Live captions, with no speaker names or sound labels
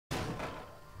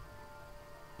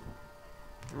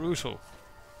Brutal.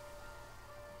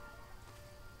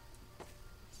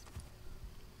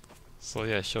 So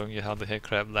yeah, showing you how the head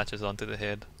crab latches onto the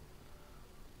head.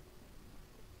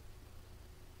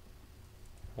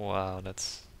 Wow,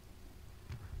 that's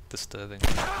disturbing.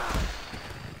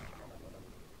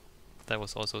 That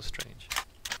was also strange.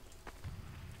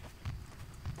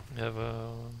 We have a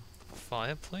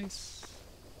fireplace.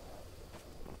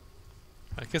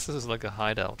 I guess this is like a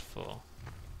hideout for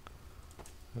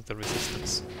the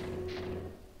resistance.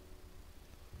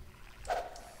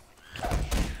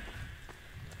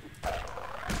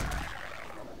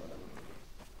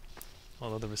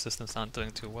 Although the resistance aren't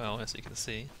doing too well, as you can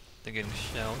see. They're getting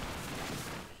shelled.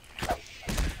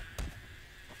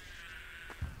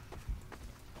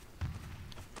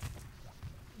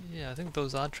 Yeah, I think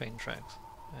those are train tracks.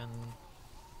 And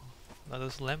are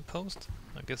those lampposts?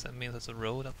 I guess that means there's a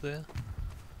road up there.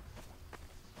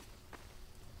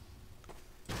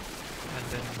 And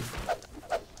then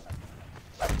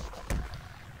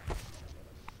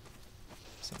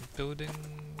some buildings,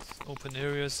 open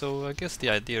areas. So I guess the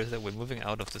idea is that we're moving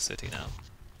out of the city now.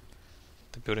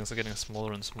 The buildings are getting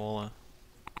smaller and smaller.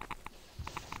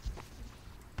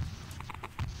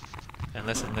 And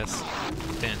less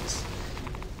dense.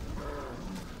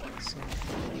 So,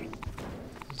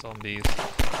 zombies.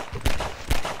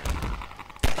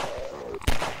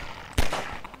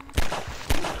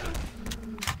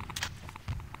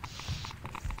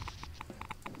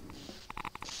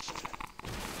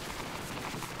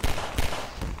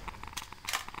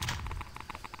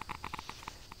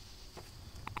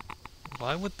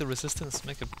 Why would the resistance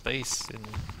make a base in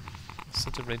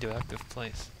such a radioactive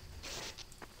place?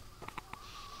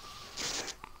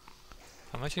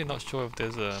 I'm actually not sure if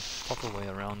there's a proper way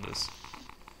around this,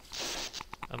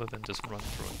 other than just run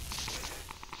through it.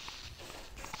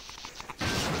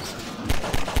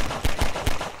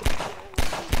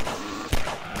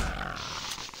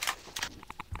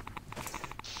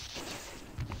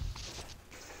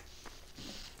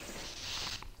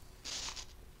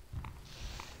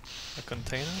 A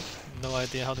container? No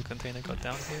idea how the container got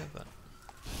down here, but...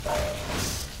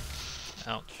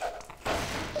 ouch.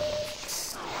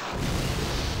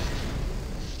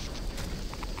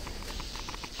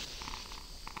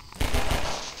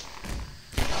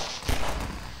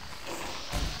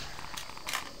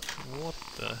 What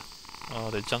the... Oh,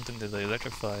 they jumped into the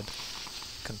electrified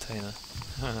container.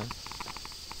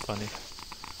 Funny.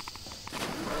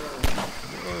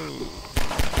 Whoa.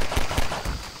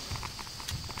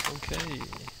 Okay.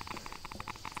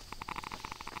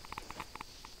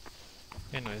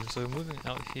 Anyway, so we're moving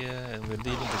out here and we're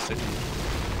leaving the city.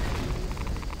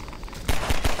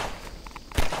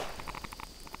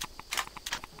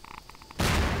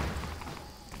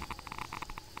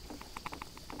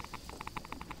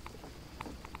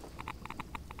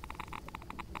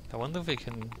 I wonder if we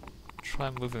can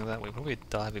try moving that way. We'll probably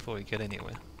die before we get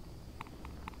anywhere.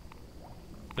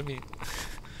 Let me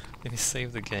let me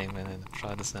save the game and then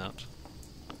try this out.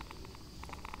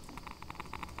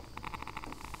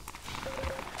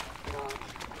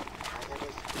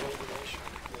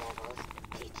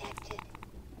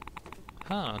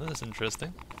 Huh, this is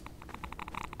interesting.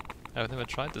 I've never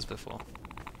tried this before.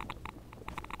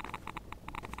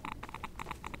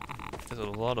 There's a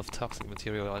lot of toxic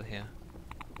material out here.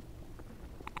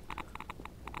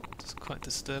 It's quite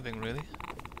disturbing, really.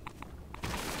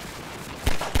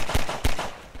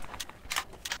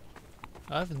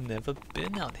 I've never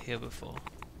been out here before.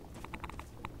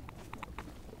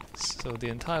 So the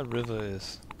entire river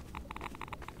is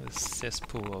a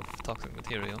cesspool of toxic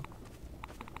material.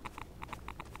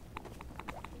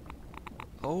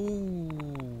 Oh,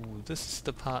 this is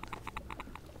the part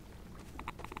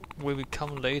where we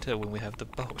come later when we have the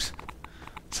boat.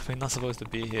 So we're not supposed to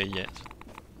be here yet.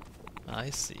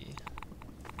 I see.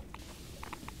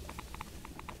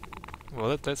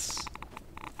 Well, that's...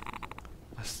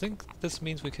 I think this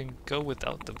means we can go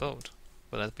without the boat.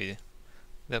 But that'd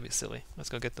be silly. Let's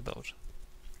go get the boat.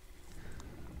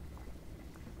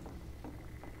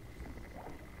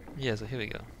 Yeah, so here we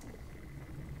go.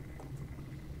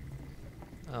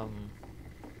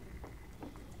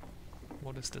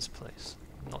 What is this place?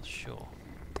 I'm not sure.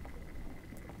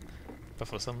 But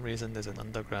for some reason there's an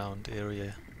underground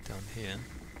area down here.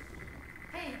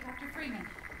 Hey, Dr. Freeman.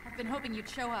 I've been hoping you'd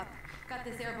show up. Got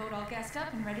this airboat all gassed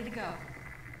up and ready to go.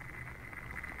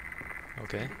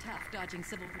 Okay. It'll be tough dodging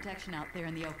civil protection out there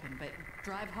in the open, but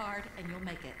drive hard and you'll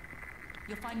make it.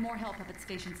 You'll find more help up at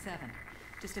Station 7.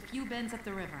 Just a few bends up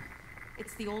the river.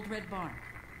 It's the old red barn.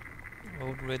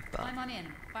 Old red barn. Climb on in.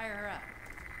 Fire her up.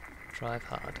 Drive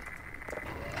hard.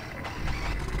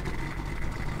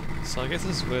 So I guess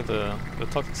this is where the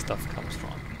toxic stuff comes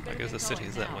from. I guess the city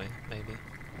is that way, maybe.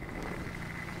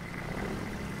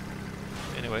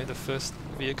 Anyway, the first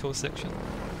vehicle section.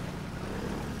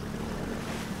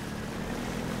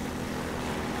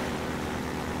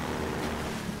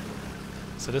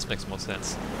 So this makes more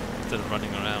sense, instead of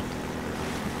running around.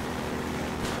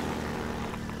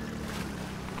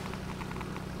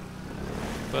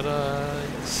 But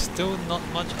still not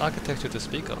much architecture to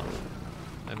speak of.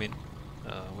 I mean,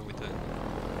 what are we doing?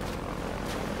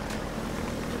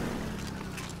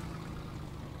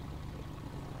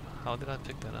 How did I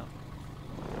pick that up?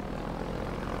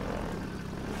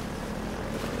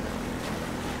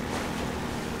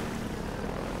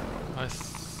 I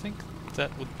think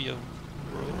that would be a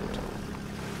road?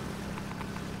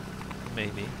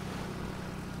 Maybe.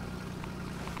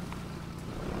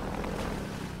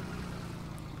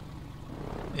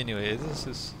 Anyway, this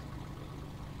is...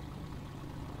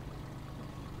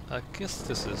 I guess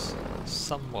this is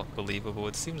somewhat believable.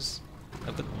 It seems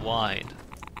a bit wide.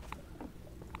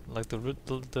 Like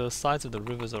the sides of the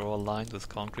rivers are all lined with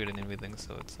concrete and everything,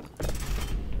 so it's...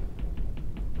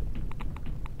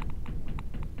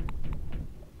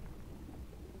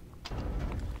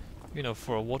 you know,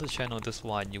 for a water channel this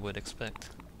wide, you would expect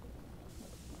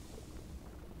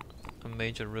a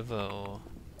major river or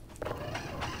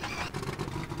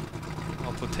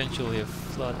potentially a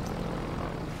flood.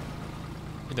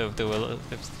 You know,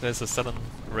 if there's a sudden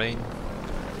rain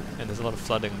and there's a lot of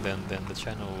flooding, then the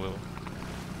channel will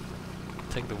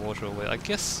take the water away. I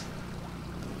guess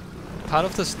part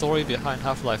of the story behind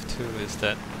Half-Life 2 is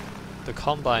that the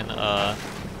Combine are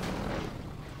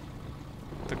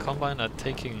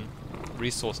taking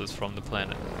resources from the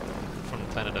planet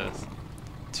Earth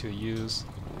to use,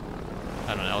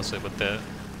 I don't know how to say, but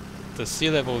the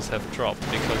sea levels have dropped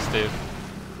because they've,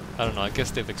 I don't know, I guess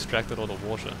they've extracted all the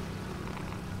water.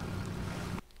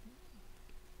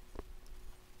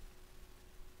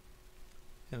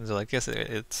 And so I guess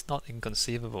it's not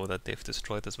inconceivable that they've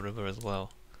destroyed this river as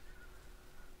well.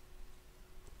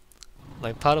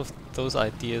 Like, part of those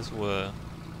ideas were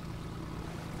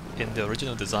in the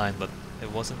original design, but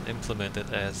it wasn't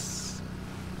implemented as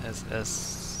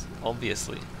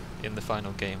obviously in the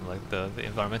final game. Like, the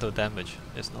environmental damage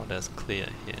is not as clear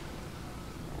here.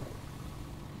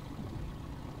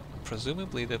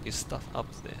 Presumably there'll be stuff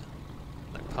up there,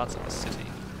 like parts of the city.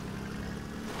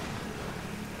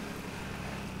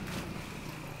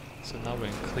 So now we're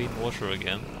in clean water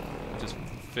again, which is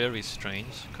very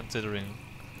strange considering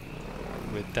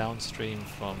we're downstream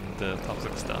from the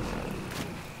toxic stuff.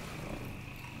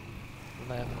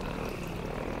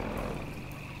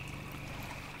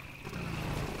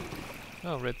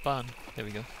 Oh, red barn. There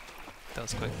we go. That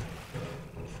was quick.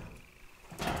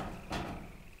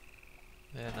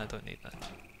 And I don't need that.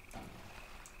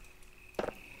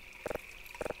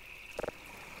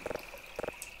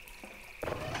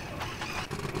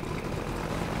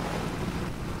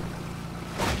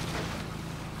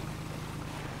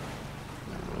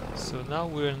 So now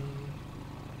we're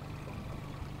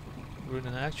in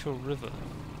an actual river.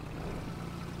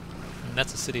 And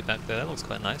that's a city back there. That looks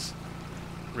quite nice.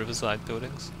 Riverside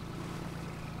buildings.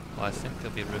 Well, I think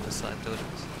there'll be riverside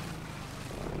buildings.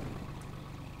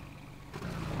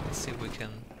 Let's see if we can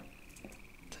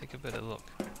take a better look.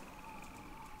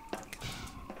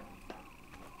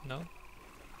 No?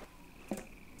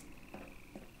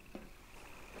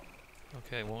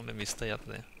 Okay, it won't let me stay up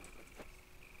there.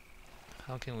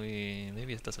 How can we...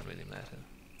 maybe it doesn't really matter.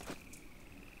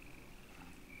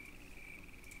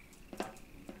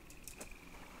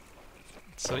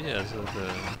 So yeah, so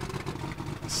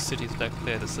the city's back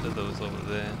there, the citadel's over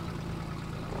there.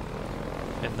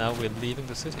 And now we're leaving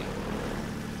the city.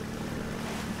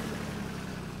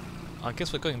 I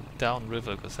guess we're going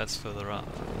downriver because that's further up.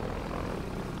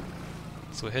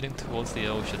 So we're heading towards the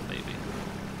ocean, maybe.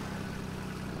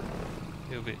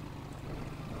 It'll be...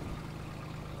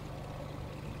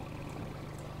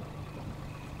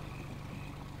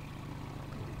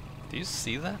 do you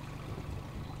see that?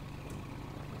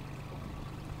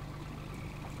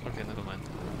 Okay, never mind.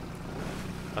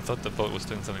 I thought the boat was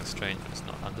doing something strange, but it's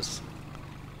not. I'm just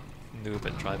noob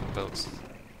at driving boats.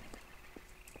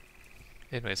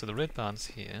 Anyway, so the red barn's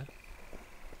here.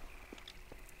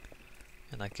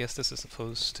 And I guess this is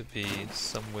supposed to be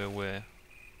somewhere where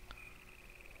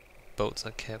boats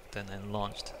are kept and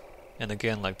launched. And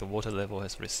again, like, the water level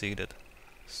has receded.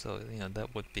 So, you know,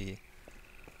 that would be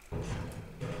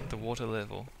the water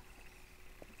level.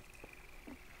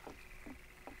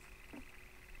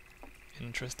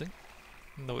 Interesting.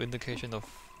 No indication of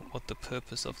what the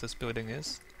purpose of this building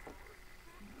is.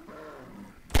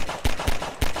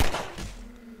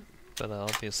 But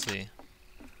obviously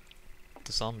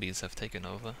the zombies have taken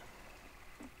over.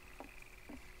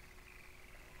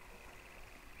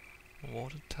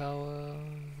 Water tower,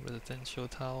 residential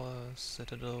tower,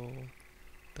 citadel,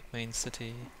 the main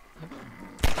city.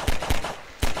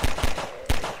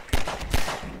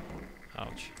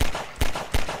 Ouch.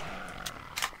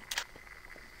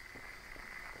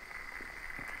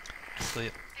 So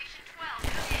yeah. Station 12,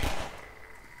 come in.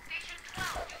 Station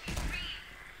 12, do you read?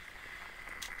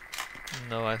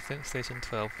 No, I think station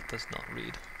 12 does not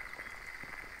read.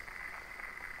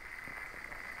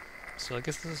 So I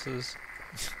guess this is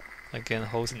again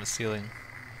holes in the ceiling.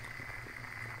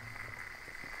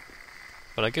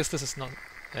 But I guess this is not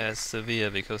as severe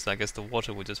because I guess the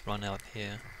water would just run out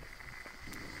here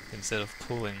instead of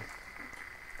pooling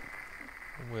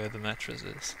where the mattress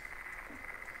is.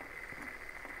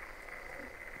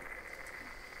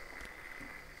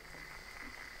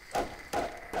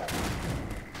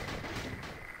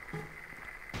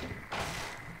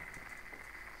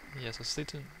 Yeah, so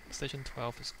station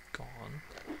 12 is gone.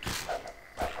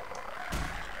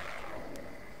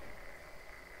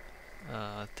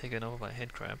 Taken over by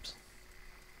head crabs.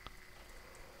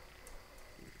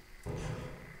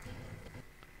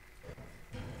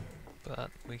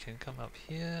 But we can come up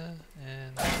here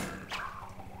and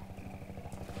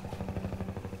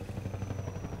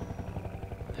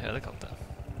helicopter.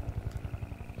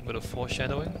 A bit of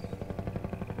foreshadowing.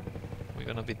 We're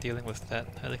gonna be dealing with that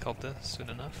helicopter soon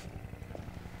enough.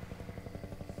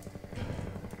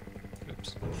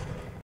 Oops.